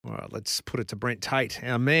All right, let's put it to Brent Tate,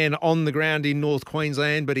 our man on the ground in North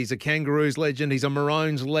Queensland, but he's a Kangaroos legend, he's a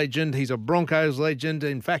Maroons legend, he's a Broncos legend.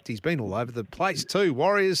 In fact, he's been all over the place too.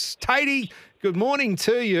 Warriors. Tatey, good morning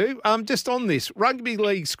to you. Just on this, rugby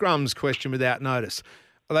league scrums question without notice.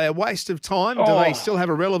 Are they a waste of time? Do they still have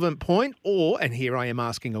a relevant point? Or, and here I am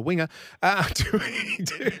asking a winger,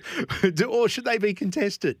 or should they be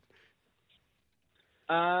contested?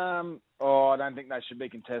 I don't think they should be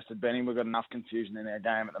contested, Benny. We've got enough confusion in our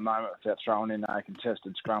game at the moment without throwing in a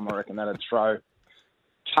contested scrum. I reckon that'd throw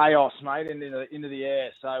chaos, mate, into the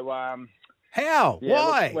air. So how? Yeah,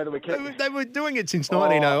 why? Look, whether we can... They were doing it since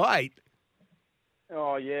 1908.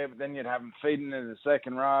 Oh, yeah, but then you'd have them feeding into the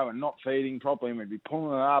second row and not feeding properly, and we'd be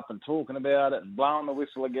pulling it up and talking about it and blowing the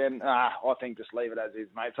whistle again. I think just leave it as is,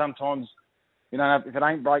 mate. Sometimes, if it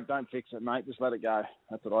ain't break, don't fix it, mate. Just let it go.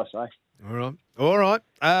 That's what I say. All right.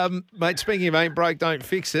 Mate, speaking of ain't broke, don't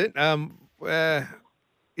fix it.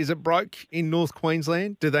 Is it broke in North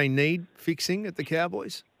Queensland? Do they need fixing at the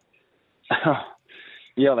Cowboys?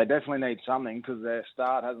 Yeah, they definitely need something because their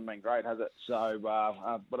start hasn't been great, has it? So,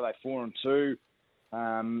 what are they, 4-2?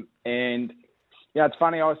 And, it's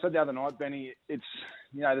funny. I said the other night, Benny, it's,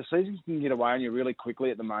 the season can get away on you really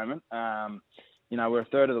quickly at the moment. We're a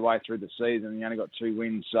third of the way through the season and you only got 2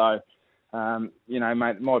 wins. So,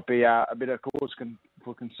 mate, it might be a bit of cause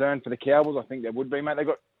for concern for the Cowboys. I think there would be, mate. They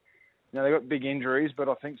got big injuries, but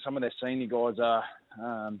I think some of their senior guys are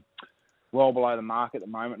well below the mark at the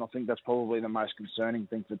moment. And I think that's probably the most concerning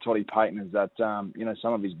thing for Toddy Payton is that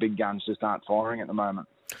some of his big guns just aren't firing at the moment.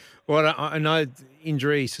 Well, I know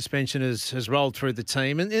injury suspension has rolled through the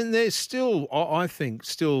team, and they're still, I think,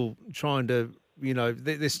 still trying to.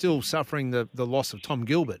 They're still suffering the loss of Tom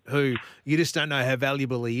Gilbert, who you just don't know how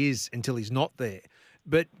valuable he is until he's not there.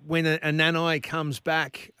 But when a Nanai comes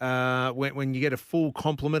back, when you get a full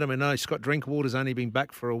complement, I know Scott Drinkwater's only been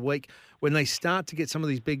back for a week. When they start to get some of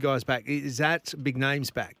these big guys back, is that big names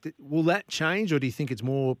back? Will that change, or do you think it's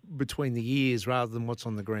more between the years rather than what's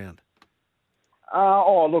on the ground?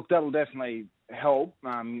 Look, that'll definitely help.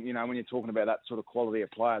 When you're talking about that sort of quality of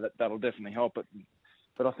player, that'll definitely help. But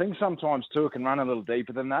I think sometimes too it can run a little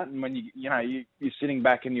deeper than that. And when you're sitting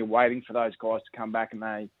back and you're waiting for those guys to come back,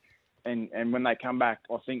 and when they come back,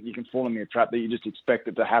 I think you can fall in the trap that you just expect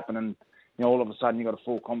it to happen, and all of a sudden you've got a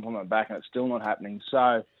full complement back and it's still not happening.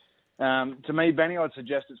 So to me, Benny, I'd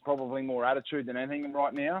suggest it's probably more attitude than anything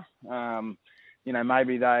right now.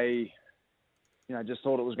 Maybe they just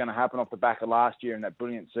thought it was going to happen off the back of last year and that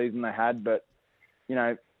brilliant season they had. But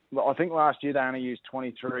I think last year they only used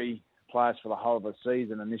 23 players for the whole of the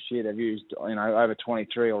season, and this year they've used over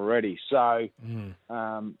 23 already. So,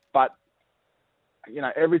 but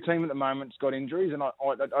every team at the moment's got injuries, and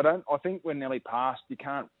I think we're nearly past. You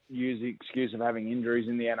can't use the excuse of having injuries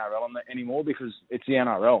in the NRL anymore because it's the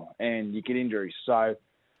NRL and you get injuries. So,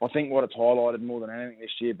 I think what it's highlighted more than anything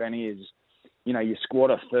this year, Benny, is your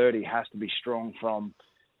squad of 30 has to be strong from.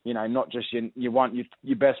 Not just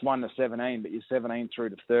your best 1 to 17, but your 17 through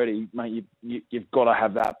to 30, mate. You've got to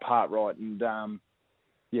have that part right. And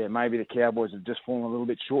maybe the Cowboys have just fallen a little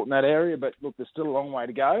bit short in that area. But look, there's still a long way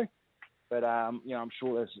to go. But I'm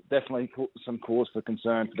sure there's definitely some cause for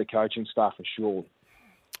concern for the coaching staff for sure.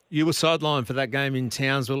 You were sidelined for that game in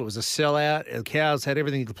Townsville. It was a sellout. The Cows had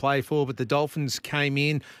everything to play for, but the Dolphins came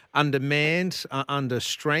in undermanned, under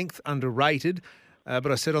strength, underrated.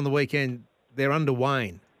 But I said on the weekend they're under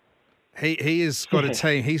Wayne. He has got a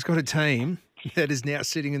team. He's got a team that is now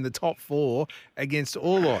sitting in the top 4 against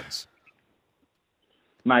all odds.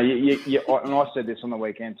 Mate, and I said this on the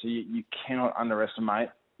weekend, so you cannot underestimate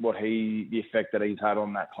the effect that he's had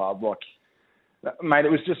on that club. Mate,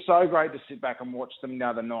 it was just so great to sit back and watch them the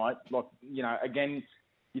other night. Again,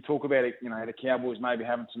 you talk about it, the Cowboys maybe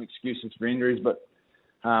having some excuses for injuries, but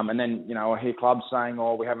and then, I hear clubs saying,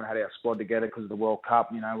 we haven't had our squad together because of the World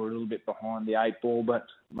Cup. We're a little bit behind the 8 ball. But,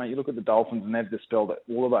 mate, you look at the Dolphins and they've dispelled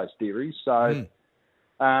all of those theories. So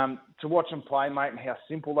to watch them play, mate, and how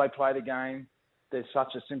simple they play the game, there's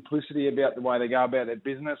such a simplicity about the way they go about their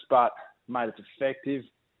business. But, mate, it's effective.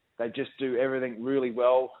 They just do everything really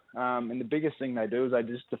well. And the biggest thing they do is they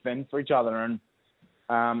just defend for each other. And,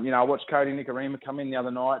 I watched Cody Nicarima come in the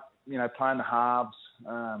other night, playing the halves,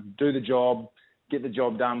 do the job, get the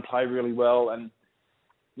job done, play really well. And,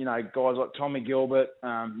 guys like Tommy Gilbert,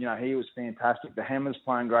 he was fantastic. The Hammers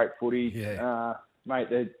playing great footy. Yeah. Mate,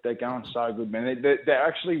 they're going so good, man. They're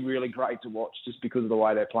actually really great to watch just because of the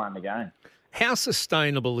way they're playing the game. How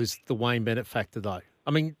sustainable is the Wayne Bennett factor, though?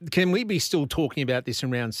 I mean, can we be still talking about this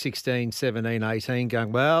in round 16, 17, 18,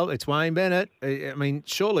 going, well, it's Wayne Bennett? I mean,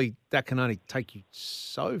 surely that can only take you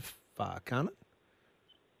so far, can't it?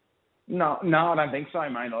 No, I don't think so,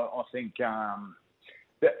 mate. I think,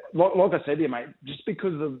 like I said to you, mate, just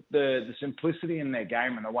because of the simplicity in their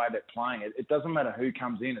game and the way they're playing it, it doesn't matter who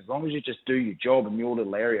comes in. As long as you just do your job in your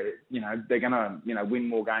little area, they're going to, win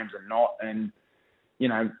more games than not. And,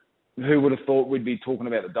 who would have thought we'd be talking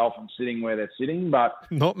about the Dolphins sitting where they're sitting? But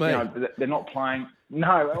not me. They're not playing.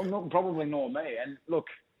 No, probably not me. And look,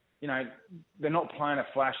 they're not playing a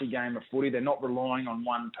flashy game of footy. They're not relying on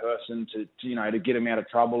one person to get them out of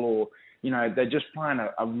trouble, or they're just playing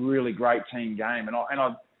a really great team game. And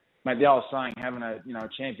I mate, the old saying, having a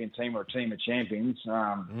champion team or a team of champions,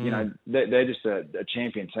 they're just a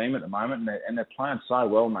champion team at the moment, and they're playing so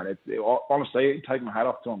well, mate. Honestly, take my hat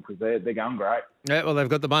off to them because they're going great. Yeah, well, they've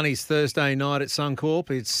got the Bunnies Thursday night at Suncorp.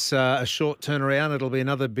 It's a short turnaround. It'll be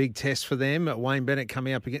another big test for them. Wayne Bennett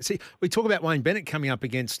coming up against... See, we talk about Wayne Bennett coming up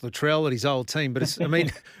against Latrell at his old team, but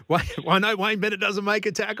I know Wayne Bennett doesn't make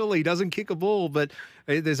a tackle. He doesn't kick a ball, but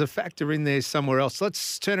there's a factor in there somewhere else.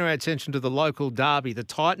 Let's turn our attention to the local derby, the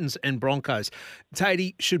Titans and Broncos.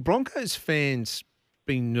 Tatey, should Broncos fans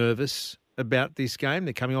be nervous about this game?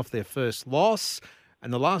 They're coming off their first loss,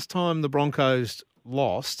 and the last time the Broncos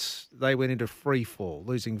lost, they went into free fall,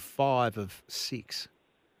 losing 5 of 6.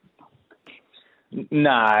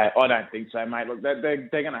 No, I don't think so, mate. Look, they're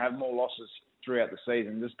going to have more losses throughout the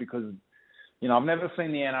season just because, I've never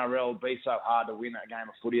seen the NRL be so hard to win a game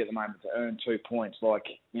of footy at the moment to earn 2 points. Like,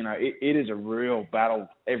 it is a real battle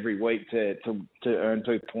every week to earn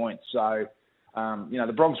 2 points. So,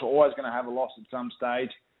 the Broncos are always going to have a loss at some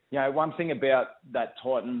stage. One thing about that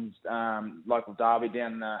Titans local derby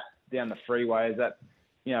down the freeway is that,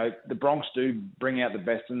 the Bronx do bring out the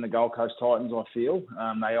best in the Gold Coast Titans, I feel.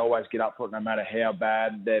 They always get up for it no matter how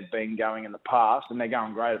bad they've been going in the past, and they're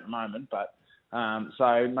going great at the moment. But,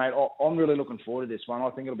 so, mate, I'm really looking forward to this one. I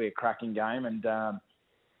think it'll be a cracking game. And,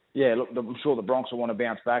 look, I'm sure the Bronx will want to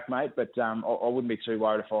bounce back, mate, but I wouldn't be too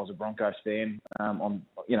worried if I was a Broncos fan.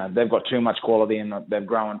 They've got too much quality and they've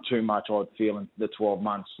grown too much, I feel, in the 12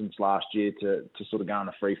 months since last year to sort of go in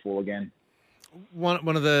a free fall again.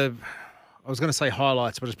 One of the, I was going to say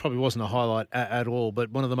highlights, but it probably wasn't a highlight at all, but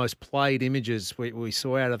one of the most played images we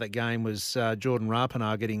saw out of that game was Jordan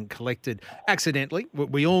Rapana getting collected accidentally.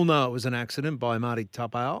 We all know it was an accident by Marty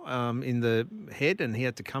Tapau in the head, and he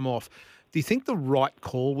had to come off. Do you think the right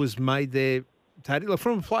call was made there, Taddy? Like,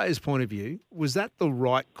 from a player's point of view, was that the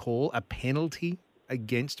right call, a penalty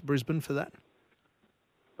against Brisbane for that?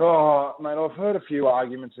 Oh, mate, I've heard a few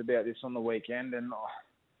arguments about this on the weekend, and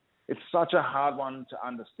it's such a hard one to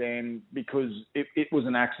understand because it was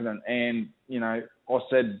an accident. And, I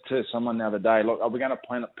said to someone the other day, look, are we going to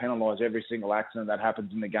penalise every single accident that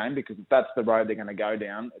happens in the game? Because if that's the road they're going to go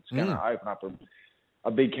down, it's going to open up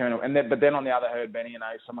a big kernel. But then on the other hand, Benny,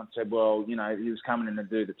 someone said, well, he was coming in to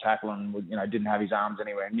do the tackle and, didn't have his arms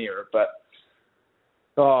anywhere near it. But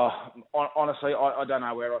honestly, I don't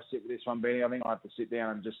know where I sit with this one, Benny. I think I have to sit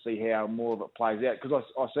down and just see how more of it plays out. Because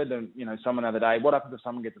I said to someone the other day, what happens if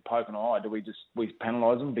someone gets a poke in the eye? Do we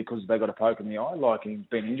penalise them because they got a poke in the eye, like he's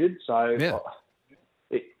been injured? So yeah.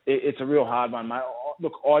 It's a real hard one, mate.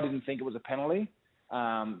 Look, I didn't think it was a penalty.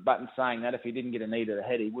 But in saying that, if he didn't get a knee to the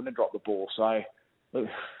head, he wouldn't have dropped the ball. So look,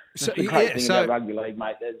 the great thing about rugby league,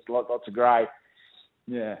 mate, there's lots of grey.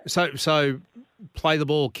 Yeah. So play the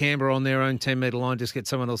ball, Canberra on their own 10-metre line, just get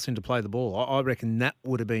someone else in to play the ball. I reckon that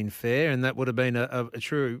would have been fair, and that would have been a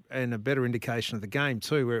true and a better indication of the game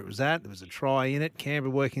too, where it was at. There was a try in it.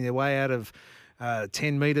 Canberra working their way out of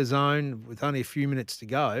 10-metre zone with only a few minutes to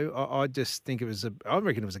go. I just think I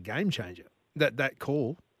reckon it was a game changer. That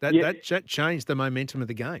call that changed the momentum of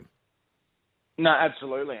the game. No,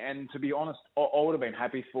 absolutely. And to be honest, I would have been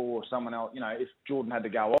happy for someone else. If Jordan had to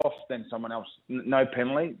go off, then someone else, no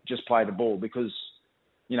penalty, just play the ball because,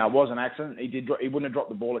 it was an accident. He wouldn't have dropped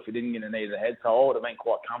the ball if he didn't get a knee to the head. So I would have been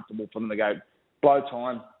quite comfortable for them to go, blow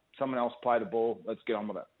time, someone else play the ball, let's get on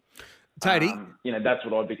with it. Tatey. That's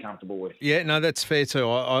what I'd be comfortable with. Yeah, no, that's fair too.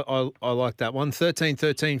 I like that one. 13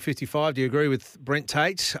 55. Do you agree with Brent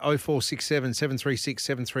Tate? 0467 736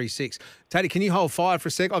 736. Tatey, can you hold fire for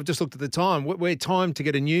a sec? I've just looked at the time. We're timed to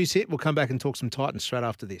get a news hit. We'll come back and talk some Titans straight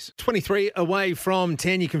after this. 23 away from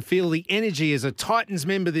 10. You can feel the energy as a Titans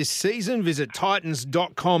member this season. Visit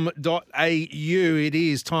titans.com.au. It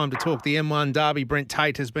is time to talk the M1 Derby. Brent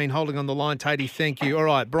Tate has been holding on the line. Tatey, thank you. All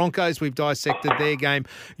right, Broncos, we've dissected their game.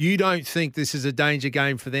 You don't think this is a danger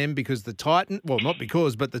game for them because the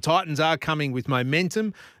Titans are coming with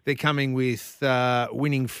momentum. They're coming with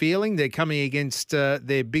winning feeling. They're coming against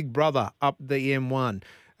their big brother up the M1.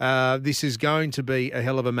 This is going to be a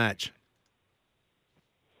hell of a match.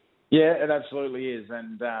 Yeah, it absolutely is.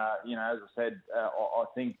 And, as I said, I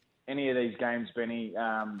think any of these games, Benny,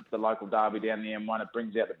 the local derby down the M1, it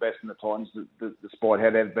brings out the best in the Titans, despite how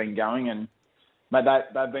they've been going. And mate,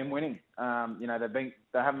 they've been winning. They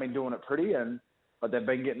haven't been doing it pretty, but they've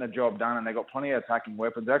been getting the job done, and they've got plenty of attacking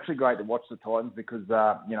weapons. It's actually great to watch the Titans because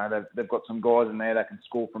they've got some guys in there that can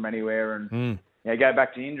score from anywhere. And go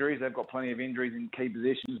back to injuries, they've got plenty of injuries in key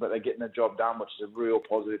positions, but they're getting the job done, which is a real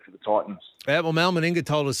positive for the Titans. Well, Mal Meninga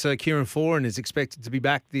told us Kieran Foran is expected to be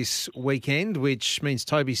back this weekend, which means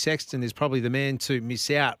Toby Sexton is probably the man to miss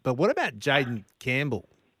out. But what about Jaden Campbell,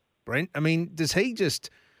 Brent? I mean, does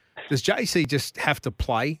JC just have to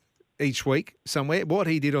play each week somewhere? What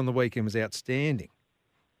he did on the weekend was outstanding.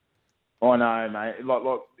 I know, mate.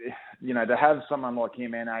 Look, to have someone like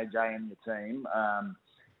him and AJ in your team,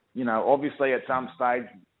 obviously at some stage,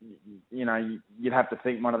 you'd have to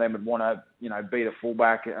think one of them would want to, be the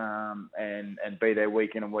fullback and be there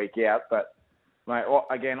week in and week out. But, mate,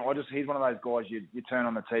 again, he's one of those guys you turn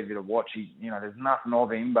on the TV to watch. There's nothing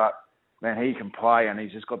of him, but, man, he can play, and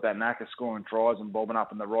he's just got that knack of scoring tries and bobbing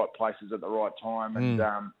up in the right places at the right time. And,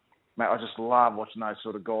 mate, I just love watching those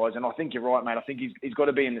sort of guys. And I think you're right, mate. I think he's got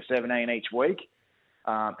to be in the 17 each week.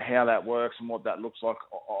 How that works and what that looks like,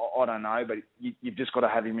 I don't know. But you've just got to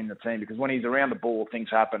have him in the team because when he's around the ball, things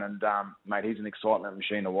happen. And, mate, he's an excitement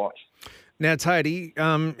machine to watch. Now, Tatey,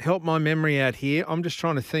 help my memory out here. I'm just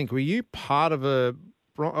trying to think. Were you part of a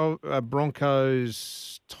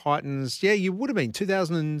Broncos Titans? Yeah, you would have been.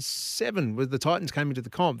 2007, when the Titans came into the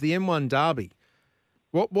comp, the M1 Derby.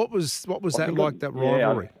 What was that like? That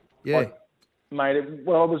rivalry? Yeah, mate. It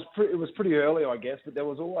was pretty early, I guess. But there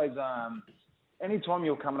was always anytime you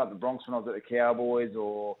were coming up the Bronx when I was at the Cowboys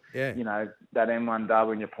or that M1 Derby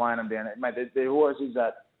when you're playing them down there, mate. There always is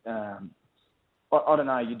that. I don't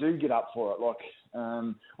know. You do get up for it.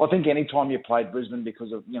 I think any time you played Brisbane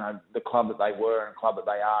because of the club that they were and the club that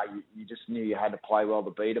they are, you just knew you had to play well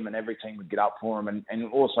to beat them, and every team would get up for them.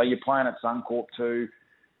 And also you're playing at Suncorp too,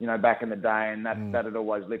 back in the day, and that'd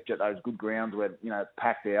always lift you at those good grounds where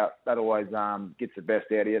packed out. That always gets the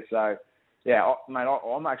best out of you. So. Yeah, mate, I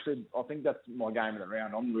think that's my game of the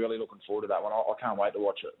round. I'm really looking forward to that one. I can't wait to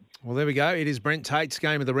watch it. Well, there we go. It is Brent Tate's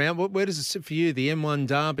game of the round. Where does it sit for you? The M1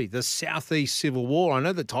 Derby, the Southeast Civil War. I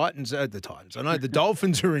know the Titans. I know the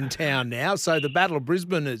Dolphins are in town now, so the Battle of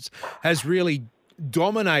Brisbane has really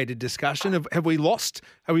dominated discussion. Have we lost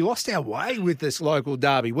our way with this local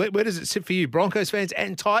derby? Where does it sit for you, Broncos fans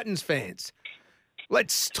and Titans fans?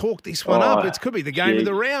 Let's talk this one up. It could be the game of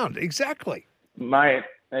the round. Exactly, mate.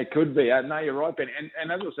 It could be. No, you're right, Ben. And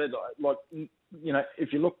as I said,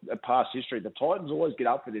 if you look at past history, the Titans always get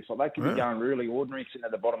up for this. They could be going really ordinary, sitting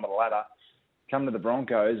at the bottom of the ladder, come to the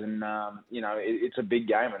Broncos, and it's a big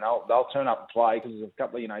game, and they'll turn up and play because there's a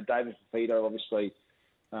couple of David Fafita obviously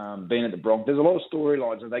being at the Broncos. There's a lot of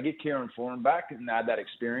storylines. If they get Kieran Foran back and add that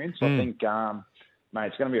experience, I think, mate,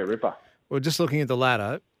 it's going to be a ripper. Well, just looking at the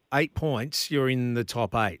ladder. 8 points, you're in the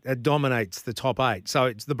top 8. It dominates the top 8. So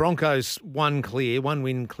it's the Broncos one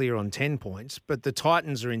win clear on 10 points, but the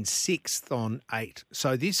Titans are in 6th on 8.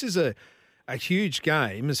 So this is a huge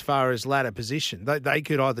game as far as ladder position. They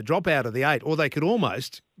could either drop out of the 8 or they could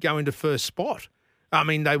almost go into first spot. I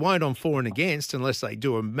mean, they won't on for and against unless they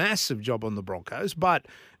do a massive job on the Broncos, but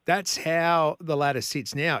that's how the ladder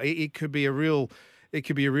sits now. It could be a real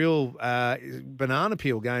banana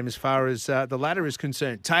peel game as far as the ladder is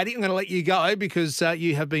concerned. Tatey, I'm going to let you go because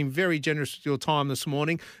you have been very generous with your time this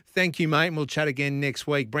morning. Thank you, mate, and we'll chat again next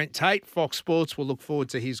week. Brent Tate, Fox Sports, we'll look forward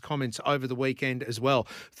to his comments over the weekend as well.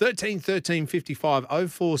 13 55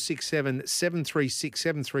 0467 736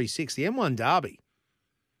 736, the M1 Derby.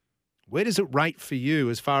 Where does it rate for you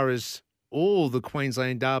as far as all the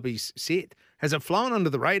Queensland derbies sit? Has it flown under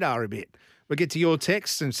the radar a bit? We'll get to your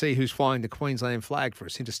texts and see who's flying the Queensland flag for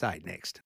us. Interstate next.